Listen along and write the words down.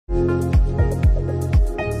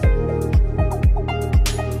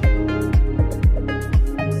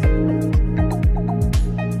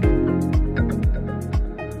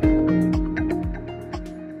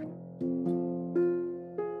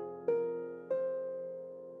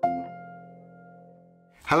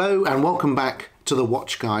Hello and welcome back to the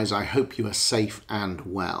Watch Guys. I hope you are safe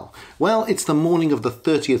and well. Well, it's the morning of the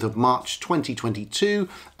 30th of March 2022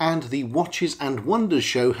 and the Watches and Wonders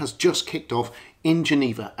show has just kicked off in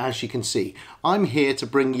Geneva, as you can see. I'm here to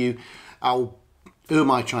bring you, who am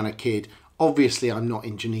I trying to kid? Obviously, I'm not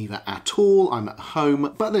in Geneva at all, I'm at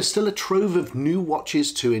home, but there's still a trove of new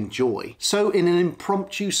watches to enjoy. So in an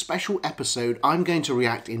impromptu special episode, I'm going to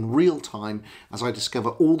react in real time as I discover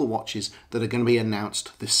all the watches that are going to be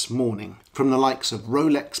announced this morning. From the likes of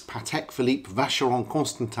Rolex, Patek Philippe, Vacheron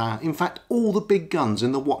Constantin, in fact, all the big guns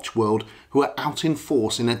in the watch world who are out in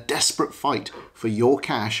force in a desperate fight for your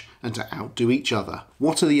cash and to outdo each other.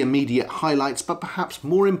 What are the immediate highlights, but perhaps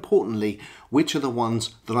more importantly, which are the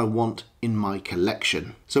ones that I want in my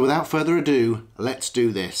collection? So without further ado, let's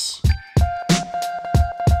do this.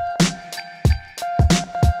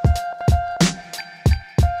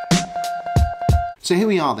 So here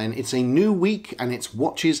we are then, it's a new week and it's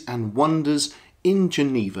Watches and Wonders in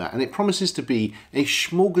Geneva, and it promises to be a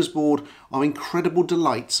smorgasbord of incredible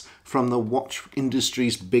delights from the watch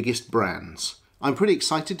industry's biggest brands. I'm pretty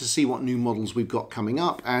excited to see what new models we've got coming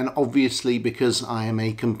up, and obviously because I am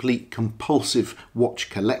a complete compulsive watch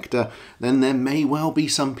collector, then there may well be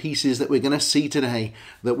some pieces that we're going to see today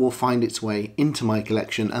that will find its way into my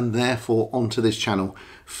collection and therefore onto this channel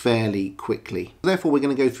fairly quickly. Therefore, we're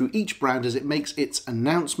going to go through each brand as it makes its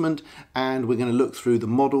announcement, and we're going to look through the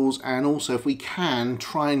models and also, if we can,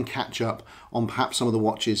 try and catch up on perhaps some of the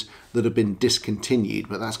watches that have been discontinued,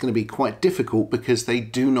 but that's going to be quite difficult because they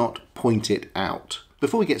do not point it out.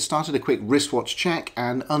 Before we get started, a quick wristwatch check,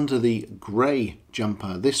 and under the grey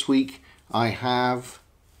jumper this week I have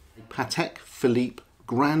Patek Philippe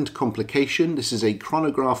Grand Complication. This is a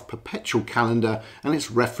chronograph perpetual calendar and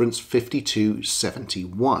it's reference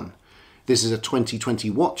 5271. This is a 2020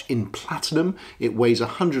 watch in platinum. It weighs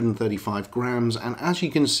 135 grams, and as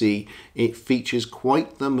you can see, it features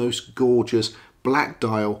quite the most gorgeous black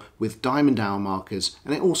dial with diamond hour markers,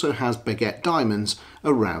 and it also has baguette diamonds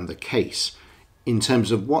around the case. In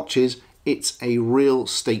terms of watches, it's a real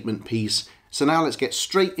statement piece. So now let's get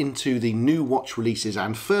straight into the new watch releases,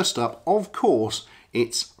 and first up, of course,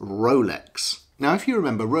 it's Rolex. Now, if you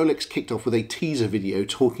remember, Rolex kicked off with a teaser video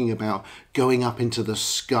talking about going up into the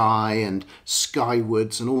sky and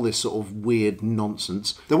skywards and all this sort of weird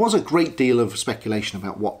nonsense. There was a great deal of speculation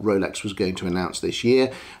about what Rolex was going to announce this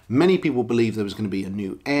year. Many people believed there was going to be a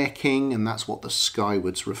new Air King, and that's what the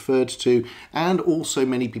skywards referred to. And also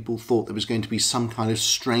many people thought there was going to be some kind of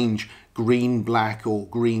strange green black or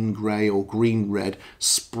green grey or green red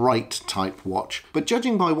sprite type watch. But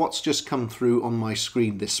judging by what's just come through on my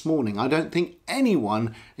screen this morning, I don't think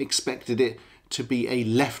anyone expected it to be a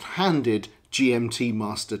left-handed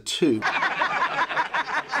GMT-Master 2.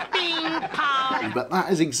 But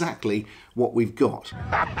that is exactly what we've got.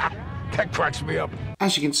 That cracks me up.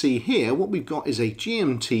 As you can see here, what we've got is a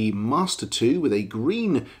GMT-Master 2 with a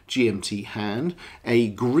green GMT hand, a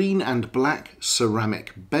green and black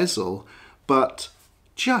ceramic bezel, but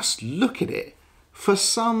just look at it. For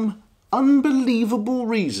some unbelievable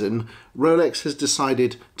reason, Rolex has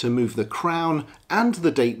decided to move the crown and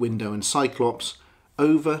the date window and cyclops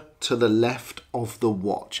over to the left of the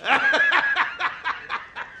watch.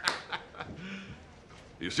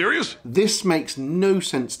 Are you serious? This makes no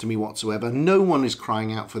sense to me whatsoever. No one is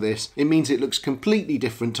crying out for this. It means it looks completely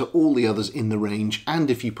different to all the others in the range,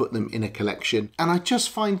 and if you put them in a collection. And I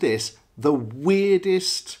just find this the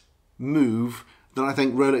weirdest move that I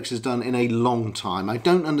think Rolex has done in a long time. I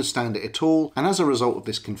don't understand it at all, and as a result of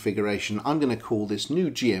this configuration, I'm going to call this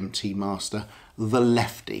new GMT Master the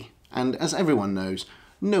Lefty. And as everyone knows,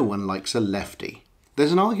 no one likes a lefty.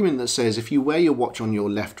 There's an argument that says if you wear your watch on your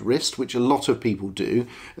left wrist, which a lot of people do,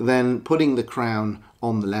 then putting the crown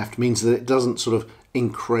on the left means that it doesn't sort of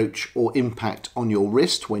encroach or impact on your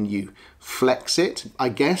wrist when you flex it. I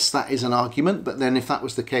guess that is an argument, but then if that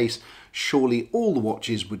was the case, surely all the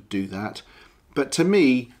watches would do that. But to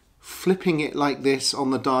me, flipping it like this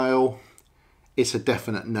on the dial, it's a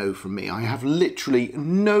definite no from me. I have literally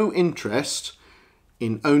no interest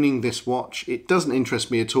in owning this watch. It doesn't interest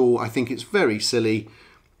me at all. I think it's very silly.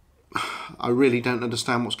 I really don't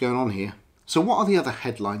understand what's going on here. So what are the other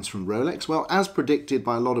headlines from Rolex? Well, as predicted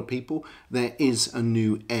by a lot of people, there is a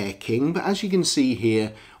new Air King, but as you can see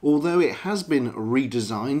here, although it has been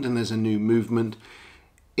redesigned and there's a new movement,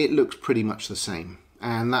 it looks pretty much the same.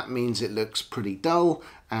 And that means it looks pretty dull,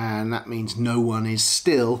 and that means no one is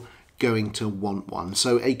still going to want one.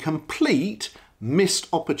 So a complete missed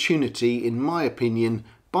opportunity, in my opinion,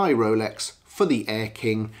 by Rolex for the Air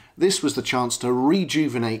King. This was the chance to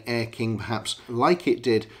rejuvenate Air King, perhaps like it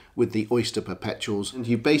did with the Oyster Perpetuals, and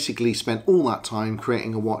you basically spent all that time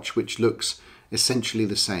creating a watch which looks essentially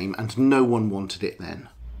the same, and no one wanted it then.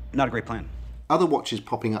 Not a great plan. Other watches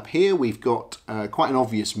popping up here, we've got quite an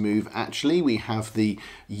obvious move actually. We have the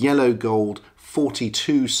yellow gold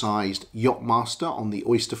 42 sized Yacht-Master on the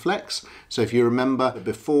Oyster Flex. So if you remember,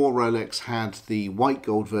 before Rolex had the white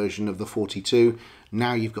gold version of the 42,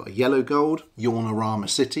 now you've got a yellow gold, Yacht-Marama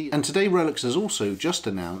City. And today Rolex has also just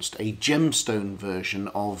announced a gemstone version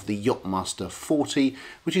of the Yacht-Master 40,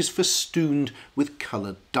 which is festooned with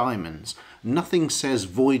coloured diamonds. Nothing says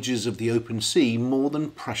voyages of the open sea more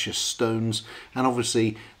than precious stones, and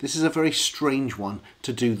obviously this is a very strange one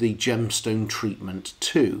to do the gemstone treatment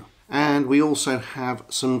to. And we also have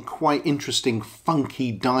some quite interesting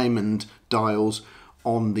funky diamond dials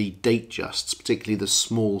on the date justs, particularly the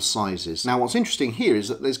small sizes. Now what's interesting here is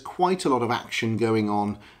that there's quite a lot of action going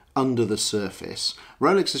on under the surface.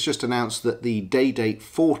 Rolex has just announced that the day date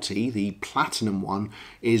 40, the platinum one,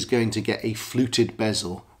 is going to get a fluted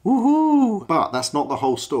bezel. Woohoo! But that's not the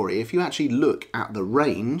whole story. If you actually look at the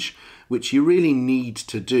range, which you really need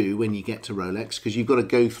to do when you get to Rolex, because you've got to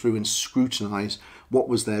go through and scrutinize what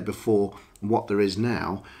was there before and what there is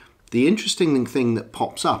now, the interesting thing that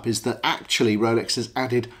pops up is that actually Rolex has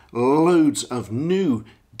added loads of new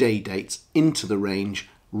day dates into the range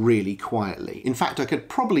really quietly. In fact, I could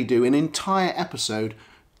probably do an entire episode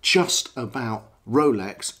just about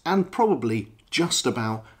Rolex and probably just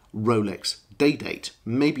about Rolex day date.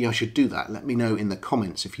 Maybe I should do that. Let me know in the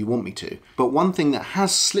comments if you want me to. But one thing that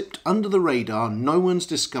has slipped under the radar, no one's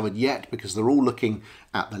discovered yet because they're all looking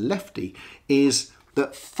at the lefty, is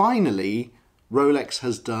that finally Rolex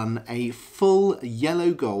has done a full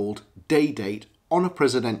yellow gold day date on a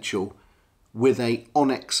presidential with a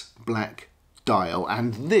onyx black dial,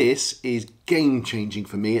 and this is game changing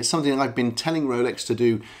for me. It's something I've been telling Rolex to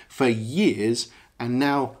do for years, and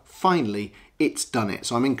now finally it's done it.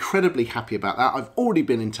 So I'm incredibly happy about that. I've already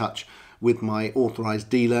been in touch with my authorized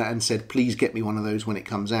dealer and said please get me one of those when it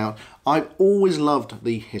comes out. I've always loved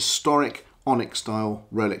the historic onyx style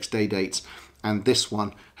Rolex day dates, and this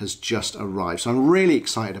one has just arrived. So I'm really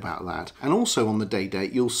excited about that. And also on the day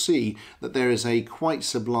date, you'll see that there is a quite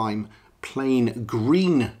sublime plain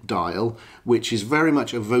green dial, which is very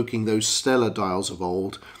much evoking those stellar dials of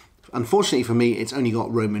old. Unfortunately for me, it's only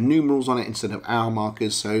got Roman numerals on it instead of hour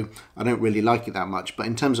markers, so I don't really like it that much. But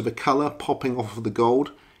in terms of a colour popping off of the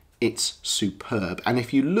gold, it's superb. And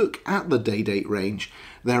if you look at the day date range,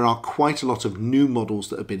 there are quite a lot of new models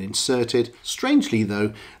that have been inserted. Strangely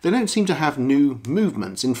though, they don't seem to have new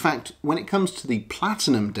movements. In fact, when it comes to the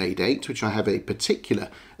platinum day date, which I have a particular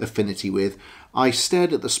affinity with, I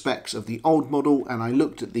stared at the specs of the old model and I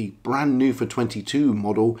looked at the brand new for 22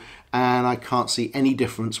 model, and I can't see any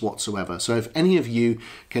difference whatsoever. So if any of you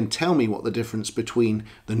can tell me what the difference between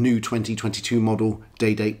the new 2022 model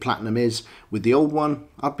day date platinum is with the old one,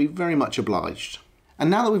 I'd be very much obliged. And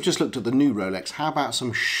now that we've just looked at the new Rolex, how about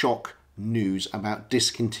some shock news about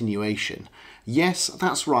discontinuation? Yes,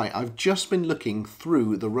 that's right, I've just been looking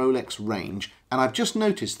through the Rolex range and I've just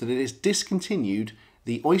noticed that it has discontinued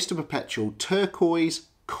the Oyster Perpetual turquoise,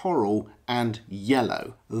 coral and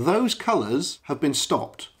yellow. Those colours have been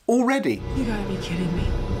stopped already. You gotta be kidding me.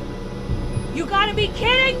 You gotta be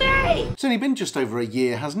kidding me! It's only been just over a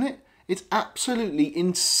year, hasn't it? It's absolutely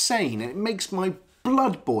insane, and it makes my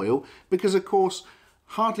blood boil because, of course,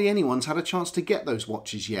 hardly anyone's had a chance to get those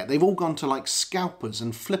watches yet. They've all gone to like scalpers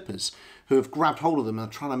and flippers who have grabbed hold of them and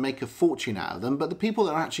are trying to make a fortune out of them. But the people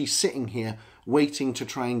that are actually sitting here waiting to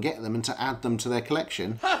try and get them and to add them to their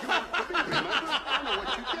collection...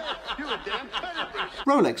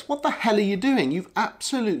 Rolex, what the hell are you doing? You've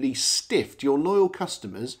absolutely stiffed your loyal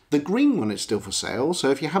customers. The green one is still for sale, so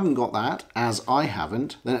if you haven't got that, as I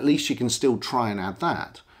haven't, then at least you can still try and add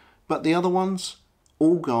that. But the other ones,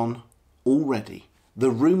 all gone already. The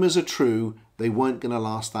rumours are true, they weren't going to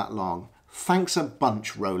last that long. Thanks a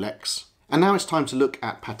bunch, Rolex. And now it's time to look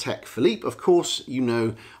at Patek Philippe. Of course, you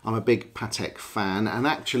know I'm a big Patek fan, and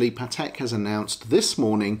actually Patek has announced this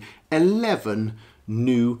morning 11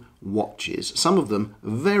 new watches. Some of them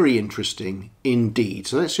very interesting indeed.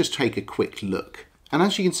 So let's just take a quick look. And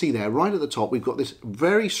as you can see there, right at the top, we've got this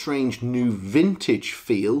very strange new vintage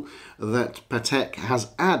feel that Patek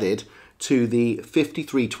has added to the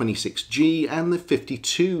 5326G and the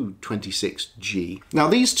 5226G. Now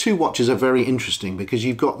these two watches are very interesting because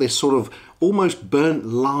you've got this sort of almost burnt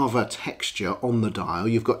lava texture on the dial,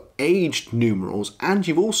 you've got aged numerals, and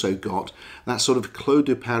you've also got that sort of Claude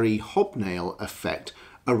de Paris hobnail effect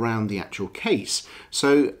around the actual case.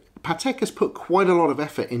 So Patek has put quite a lot of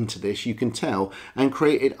effort into this, you can tell, and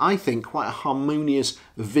created, I think, quite a harmonious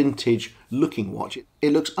vintage looking watch.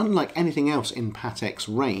 It looks unlike anything else in Patek's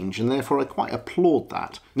range, and therefore I quite applaud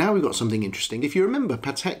that. Now we've got something interesting. If you remember,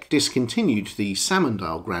 Patek discontinued the salmon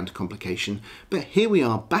dial grand complication, but here we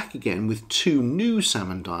are back again with two new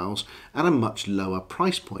salmon dials at a much lower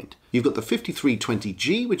price point. You've got the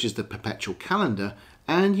 5320G, which is the perpetual calendar,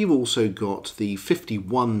 and you've also got the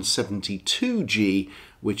 5172G,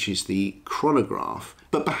 which is the chronograph,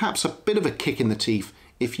 but perhaps a bit of a kick in the teeth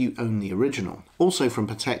if you own the original. Also from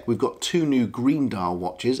Patek, we've got two new green dial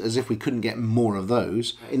watches, as if we couldn't get more of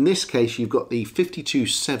those. In this case, you've got the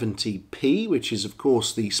 5270P, which is of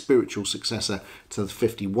course the spiritual successor to the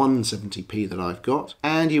 5170P that I've got.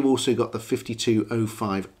 And you've also got the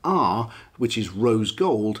 5205R, which is rose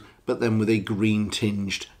gold, but then with a green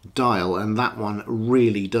tinged dial, and that one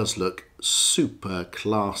really does look super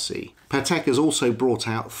classy. Patek has also brought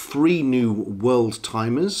out three new world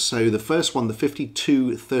timers. So the first one, the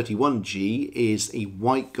 5231G, is a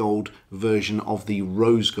white gold version of the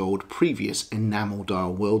rose gold previous enamel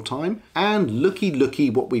dial world time. And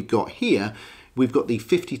looky what we've got here. We've got the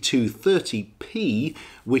 5230P,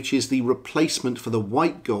 which is the replacement for the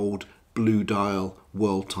white gold blue dial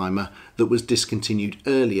world timer that was discontinued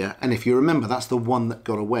earlier, and if you remember, that's the one that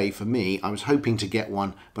got away for me. I was hoping to get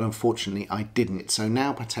one, but unfortunately I didn't. So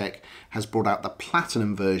now Patek has brought out the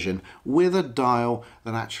platinum version with a dial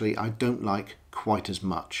that actually I don't like quite as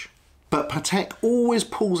much. But Patek always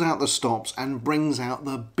pulls out the stops and brings out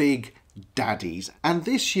the big daddies, and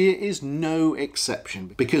this year is no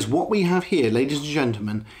exception, because what we have here, ladies and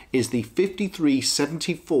gentlemen, is the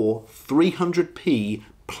 5374 300p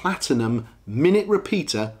platinum minute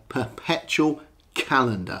repeater perpetual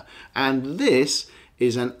calendar, and this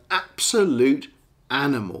is an absolute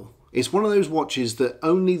animal. It's one of those watches that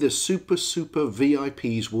only the super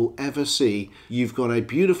VIPs will ever see. You've got a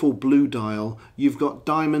beautiful blue dial, you've got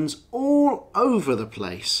diamonds all over the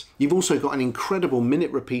place. You've also got an incredible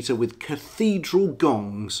minute repeater with cathedral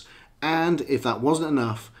gongs, and if that wasn't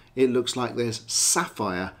enough, it looks like there's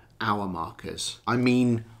sapphire hour markers. I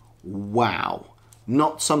mean, wow.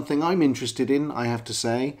 Not something I'm interested in, I have to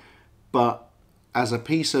say, but as a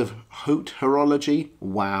piece of haute horology,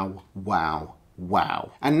 wow, wow,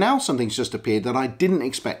 wow. And now something's just appeared that I didn't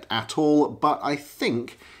expect at all, but I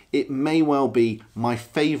think it may well be my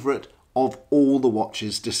favourite of all the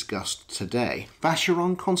watches discussed today.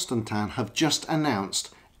 Vacheron Constantin have just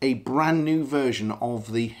announced a brand new version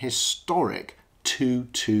of the historic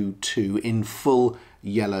 222 in full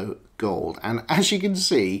yellow gold. And as you can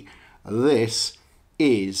see, this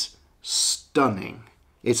is stunning.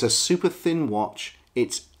 It's a super thin watch,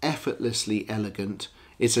 it's effortlessly elegant,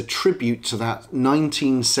 it's a tribute to that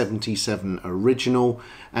 1977 original,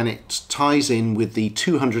 and it ties in with the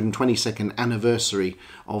 222nd anniversary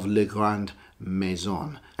of Le Grand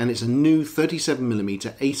Maison. And it's a new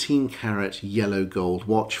 37mm 18 karat yellow gold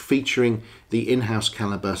watch featuring the in-house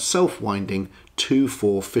caliber self-winding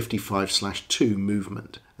 2455/2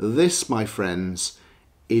 movement. This, my friends,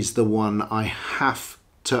 is the one I have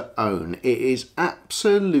to own. It is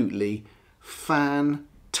absolutely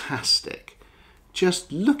fantastic.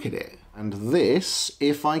 Just look at it. And this,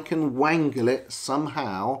 if I can wangle it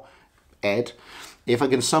somehow, Ed, if I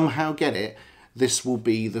can somehow get it, this will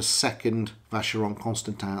be the second Vacheron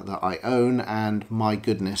Constantin that I own, and my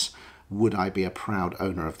goodness, would I be a proud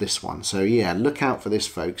owner of this one. So yeah, look out for this,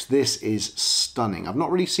 folks. This is stunning. I've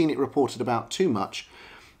not really seen it reported about too much,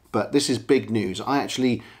 but this is big news. I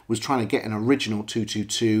actually was trying to get an original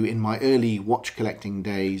 222 in my early watch collecting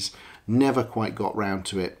days. Never quite got round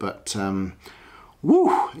to it, but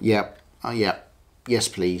woo, yeah, yes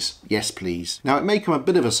please, yes please. Now it may come a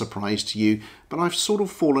bit of a surprise to you, but I've sort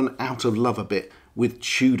of fallen out of love a bit with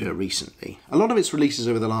Tudor recently. A lot of its releases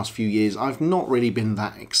over the last few years I've not really been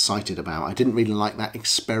that excited about. I didn't really like that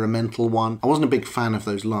experimental one. I wasn't a big fan of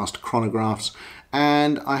those last chronographs,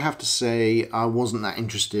 and I have to say I wasn't that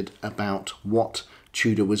interested about what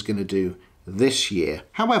Tudor was going to do this year.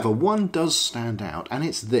 However, one does stand out, and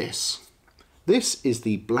it's this. This is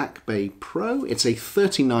the Black Bay Pro. It's a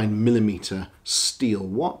 39mm steel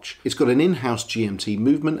watch. It's got an in-house GMT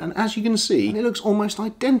movement, and as you can see, it looks almost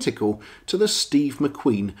identical to the Steve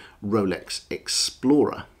McQueen Rolex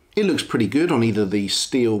Explorer. It looks pretty good on either the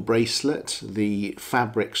steel bracelet, the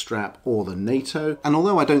fabric strap, or the NATO. And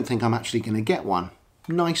although I don't think I'm actually going to get one,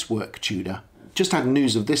 nice work, Tudor. Just had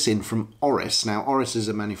news of this in from Oris. Now, Oris is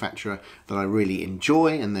a manufacturer that I really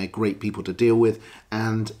enjoy, and they're great people to deal with.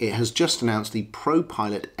 And it has just announced the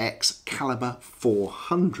ProPilot X Caliber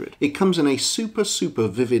 400. It comes in a super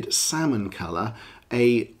vivid salmon color,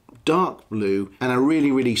 a dark blue, and a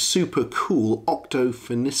really super cool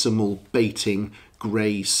octofinicimal baiting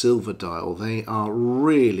grey silver dial. They are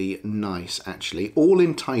really nice actually, all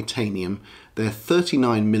in titanium. They're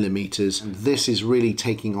 39mm, and this is really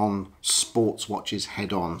taking on sports watches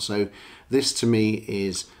head on. So this to me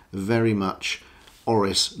is very much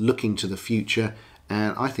Oris looking to the future,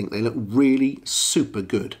 and I think they look really super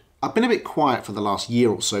good. I've been a bit quiet for the last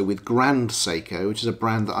year or so with Grand Seiko, which is a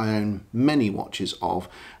brand that I own many watches of.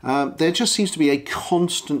 There just seems to be a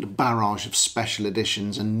constant barrage of special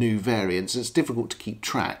editions and new variants. It's difficult to keep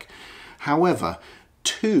track. However,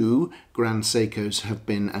 2 Grand Seikos have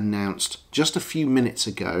been announced just a few minutes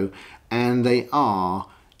ago, and they are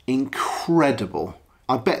incredible.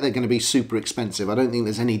 I bet they're going to be super expensive. I don't think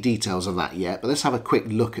there's any details of that yet, but let's have a quick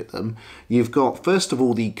look at them. You've got, first of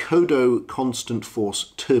all, the Kodo Constant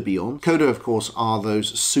Force Tourbillon. Kodo, of course, are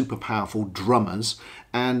those super powerful drummers,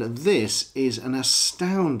 and this is an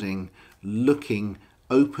astounding looking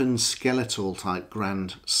open skeletal type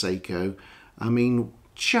Grand Seiko. I mean,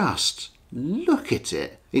 just look at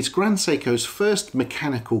it. It's Grand Seiko's first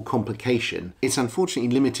mechanical complication. It's unfortunately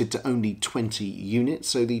limited to only 20 units,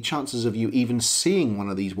 so the chances of you even seeing one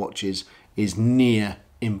of these watches is near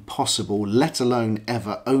impossible, let alone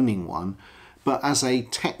ever owning one. But as a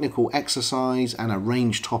technical exercise and a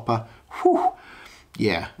range topper, whew,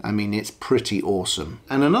 yeah, I mean, it's pretty awesome.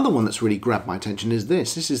 And another one that's really grabbed my attention is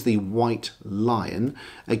this. This is the White Lion.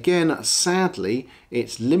 Again, sadly,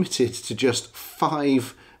 it's limited to just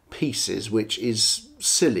 5 pieces, which is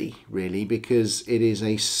silly really, because it is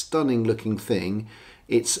a stunning looking thing.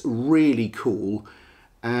 It's really cool,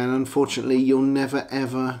 and unfortunately you're never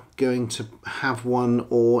ever going to have one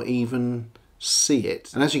or even see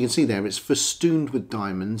it. And as you can see there, it's festooned with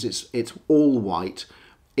diamonds. It's all white.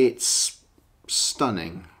 It's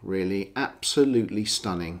stunning, really, absolutely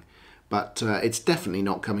stunning. But it's definitely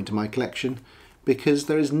not coming to my collection because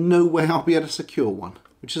there is no way I'll be able to secure one,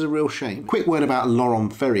 which is a real shame. Quick word about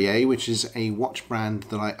Laurent Ferrrier, which is a watch brand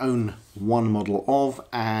that I own one model of,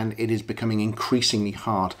 and it is becoming increasingly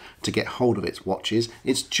hard to get hold of its watches.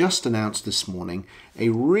 It's just announced this morning a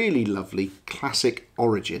really lovely classic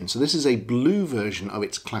origin. So this is a blue version of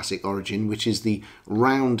its classic origin, which is the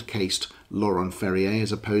round-cased Laurent Ferrrier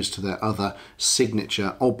as opposed to their other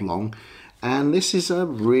signature oblong. And this is a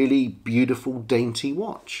really beautiful, dainty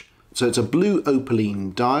watch. So it's a blue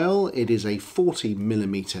opaline dial, it is a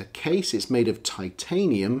 40mm case, it's made of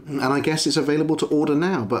titanium, and I guess it's available to order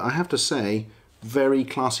now, but I have to say, very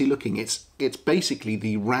classy looking. It's basically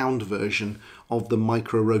the round version of the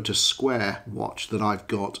Micro Rotor Square watch that I've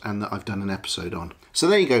got and that I've done an episode on. So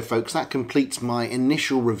there you go folks, that completes my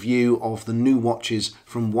initial review of the new watches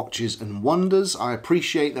from Watches and Wonders. I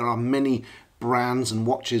appreciate there are many brands and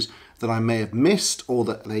watches that I may have missed or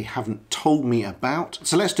that they haven't told me about.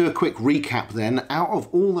 So let's do a quick recap then. Out of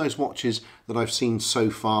all those watches that I've seen so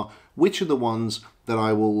far, which are the ones that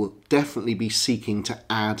I will definitely be seeking to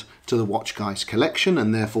add to the Watch Guys collection,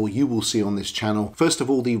 and therefore you will see on this channel? First of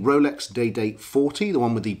all, the Rolex Day-Date 40, the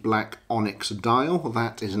one with the black onyx dial.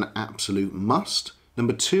 That is an absolute must.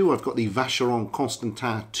 Number 2, I've got the Vacheron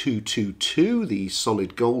Constantin 222, the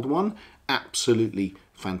solid gold one. Absolutely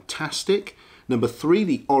fantastic. Number 3,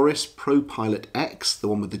 the Oris Pro Pilot X, the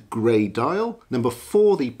one with the grey dial. Number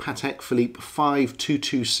 4, the Patek Philippe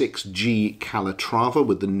 5226G Calatrava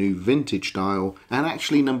with the new vintage dial. And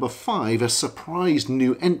actually number 5, a surprise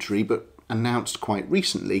new entry, but announced quite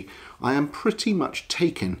recently. I am pretty much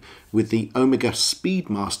taken with the Omega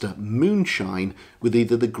Speedmaster Moonshine with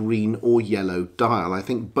either the green or yellow dial. I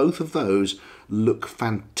think both of those look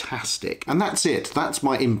fantastic. And that's it. That's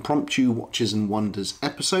my impromptu Watches and Wonders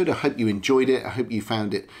episode. I hope you enjoyed it. I hope you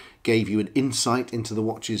found it gave you an insight into the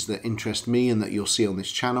watches that interest me and that you'll see on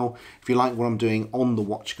this channel. If you like what I'm doing on the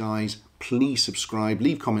Watch Guys, please subscribe,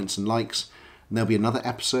 leave comments and likes, and there'll be another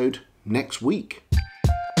episode next week.